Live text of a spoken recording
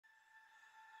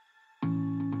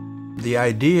The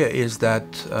idea is that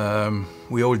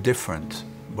we're all different,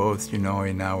 both in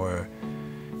our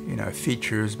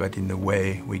features, but in the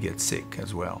way we get sick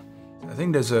as well. I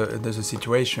think there's a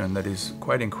situation that is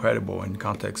quite incredible in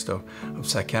context of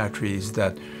psychiatry, is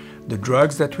that the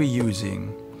drugs that we're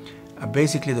using are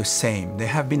basically the same. They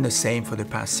have been the same for the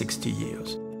past 60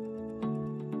 years.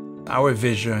 Our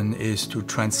vision is to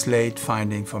translate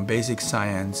findings from basic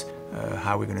science,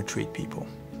 how we're going to treat people.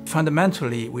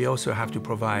 Fundamentally, we also have to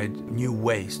provide new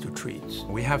ways to treat.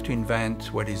 We have to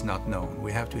invent what is not known.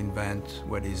 We have to invent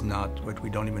what we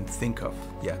don't even think of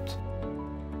yet.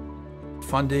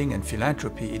 Funding and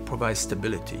philanthropy, it provides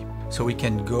stability. So we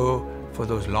can go for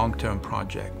those long-term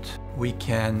projects. We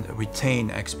can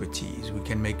retain expertise. We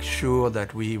can make sure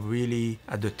that we really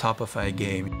at the top of our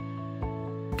game.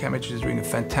 CAMH is doing a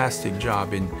fantastic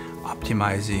job in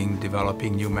optimizing,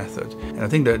 developing new methods. And I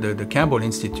think that the Campbell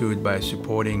Institute, by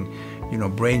supporting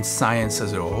brain science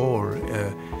as a whole,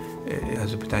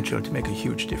 has the potential to make a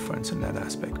huge difference in that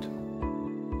aspect.